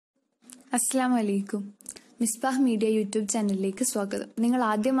അസ്സലാമു അലൈക്കും. Misbah media YouTube ചാനലിലേക്ക് സ്വാഗതം. നിങ്ങൾ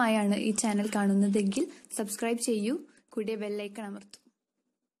ആദ്യമായാണ് ഈ ചാനൽ കാണുന്നതെങ്കിൽ സബ്സ്ക്രൈബ് ചെയ്യൂ, കൂടെ ബെല്ലൈക്കൺ അമർത്തൂ.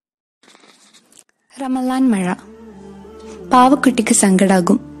 റമളാൻ മഴ. പാവക്കുട്ടിക്ക്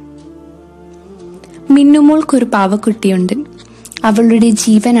സങ്കടാകും. മിന്നുമോൾക്കൊരു പാവക്കുട്ടിയുണ്ട്. അവളുടെ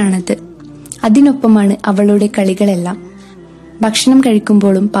ജീവനാണത്. അതിനൊപ്പമാണ് അവളുടെ കളികളെല്ലാം. ഭക്ഷണം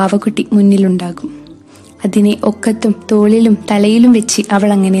കഴിക്കുമ്പോഴും പാവക്കുട്ടി മുന്നിലുണ്ടാകും. അതിനെ ഒക്കത്തും തോളിലും തലയിലും വെച്ച്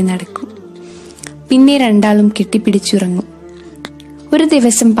അവൾ അങ്ങനെ നടക്കും. പിന്നെ രണ്ടാളും കെട്ടിപ്പിടിച്ചുറങ്ങും. ഒരു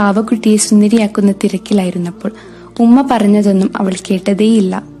ദിവസം പാവക്കുട്ടിയെ സുന്ദരിയാക്കുന്ന തിരക്കിലായിരുന്നപ്പോൾ ഉമ്മ പറഞ്ഞതൊന്നും അവൾ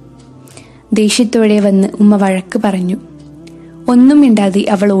കേട്ടതേയില്ല. ദേഷ്യത്തോടെ വന്ന് ഉമ്മ വഴക്ക് പറഞ്ഞു. ഒന്നും മിണ്ടാതെ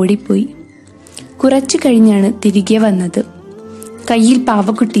അവൾ ഓടിപ്പോയി. കുറച്ചു കഴിഞ്ഞാണ് തിരികെ വന്നത്. കയ്യിൽ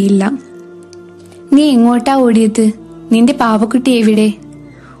പാവക്കുട്ടിയില്ല. നീ എങ്ങോട്ടാ ഓടിയത്? നിന്റെ പാവക്കുട്ടി എവിടെ?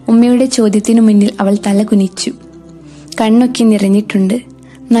 ഉമ്മയുടെ ചോദ്യത്തിനു മുന്നിൽ അവൾ തല കുനിച്ചു. കണ്ണൊക്കെ നിറഞ്ഞിട്ടുണ്ട്.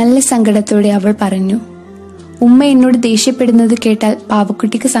 നല്ല സങ്കടത്തോടെ അവൾ പറഞ്ഞു, ഉമ്മ എന്നോട് ദേഷ്യപ്പെടുന്നത് കേട്ടാൽ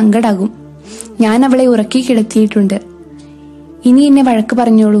പാവക്കുട്ടിക്ക് സങ്കടാകും. ഞാൻ അവളെ ഉറക്കി കിടത്തിയിട്ടുണ്ട്. ഇനി എന്നെ വഴക്ക്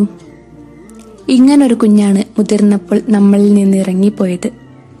പറഞ്ഞോളൂ. ഇങ്ങനൊരു കുഞ്ഞാണ് മുതിർന്നപ്പോൾ നമ്മളിൽ നിന്ന് ഇറങ്ങിപ്പോയത്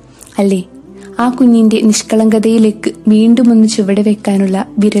അല്ലേ? ആ കുഞ്ഞിന്റെ നിഷ്കളങ്കതയിലേക്ക് വീണ്ടും ഒന്ന് ചുവട് വെക്കാനുള്ള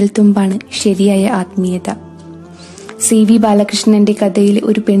വിരൽത്തുമ്പാണ് ശരിയായ ആത്മീയത. CV ബാലകൃഷ്ണന്റെ കഥയിലെ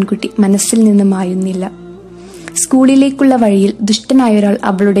ഒരു പെൺകുട്ടി മനസ്സിൽ നിന്ന് മായുന്നില്ല. സ്കൂളിലേക്കുള്ള വഴിയിൽ ദുഷ്ടനായൊരാൾ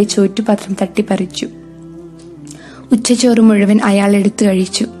അവളുടെ ചോറ്റുപാത്രം തട്ടിപ്പറിച്ചു. ഉച്ചച്ചോറ് മുഴുവൻ അയാൾ എടുത്തു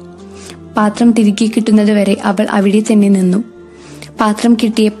കഴിച്ചു. പാത്രം തിരികെ കിട്ടുന്നതുവരെ അവൾ അവിടെ തന്നെ നിന്നു. പാത്രം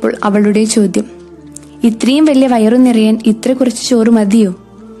കിട്ടിയപ്പോൾ അവളുടെ ചോദ്യം, ഇത്രയും വലിയ വയറു നിറയാൻ ഇത്ര കുറച്ച് ചോറ് മതിയോ?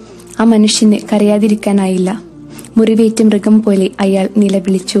 ആ മനുഷ്യന് കരയാതിരിക്കാനായില്ല. മുറിവേറ്റ മൃഗം പോലെ അയാൾ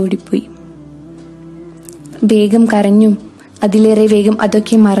നിലവിളിച്ചോടിപ്പോയി. വേഗം കരഞ്ഞും അതിലേറെ വേഗം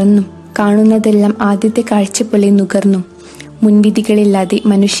അതൊക്കെ മറന്നും കാണുന്നതെല്ലാം ആദ്യത്തെ കാഴ്ച പോലെ നുകർന്നും മുൻവിധികളില്ലാതെ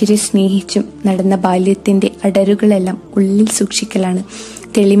മനുഷ്യരെ സ്നേഹിച്ചും നടന്ന ബാല്യത്തിന്റെ അടരുകളെല്ലാം ഉള്ളിൽ സൂക്ഷിക്കലാണ്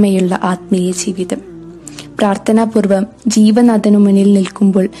തെളിമയുള്ള ആത്മീയ ജീവിതം. പ്രാർത്ഥനാപൂർവം ജീവനാഥനു മുന്നിൽ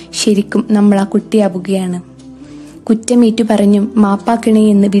നിൽക്കുമ്പോൾ ശരിക്കും നമ്മൾ ആ കുട്ടിയാവുകയാണ്. കുറ്റമേറ്റു പറഞ്ഞും മാപ്പാക്കണേ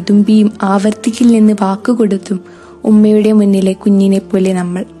എന്ന് വിതുമ്പിയും ആവർത്തിക്കില്ലെന്ന് വാക്കുകൊടുത്തും ഉമ്മയുടെ മുന്നിലെ കുഞ്ഞിനെ പോലെ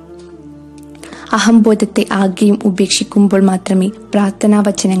നമ്മൾ അഹംബോധത്തെ ആകെയും ഉപേക്ഷിക്കുമ്പോൾ മാത്രമേ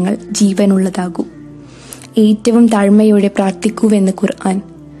പ്രാർത്ഥനാവചനങ്ങൾ ജീവനുള്ളതാകൂ. ഏറ്റവും താഴ്മയോടെ പ്രാർത്ഥിക്കൂവെന്ന് ഖുർആൻ.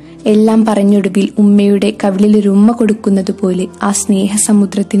 എല്ലാം പറഞ്ഞൊടുവിൽ ഉമ്മയുടെ കവിളിലൊരു ഉമ്മ കൊടുക്കുന്നതുപോലെ ആ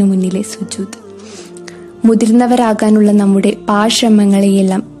സ്നേഹസമുദ്രത്തിനു മുന്നിലെ സുജൂദ്. മുതിർന്നവരാകാനുള്ള നമ്മുടെ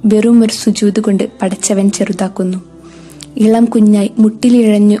പാഴ്ശ്രമങ്ങളെയെല്ലാം വെറും ഒരു സുജൂദ് കൊണ്ട് പടച്ചവൻ ചെറുതാക്കുന്നു. ഇളം കുഞ്ഞായി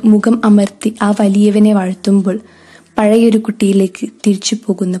മുട്ടിലിഴഞ്ഞു മുഖം അമർത്തി ആ വലിയവനെ വാഴ്ത്തുമ്പോൾ പഴയൊരു കുട്ടിയിലേക്ക് തിരിച്ചു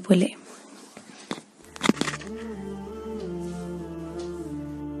പോകുന്ന പോലെ.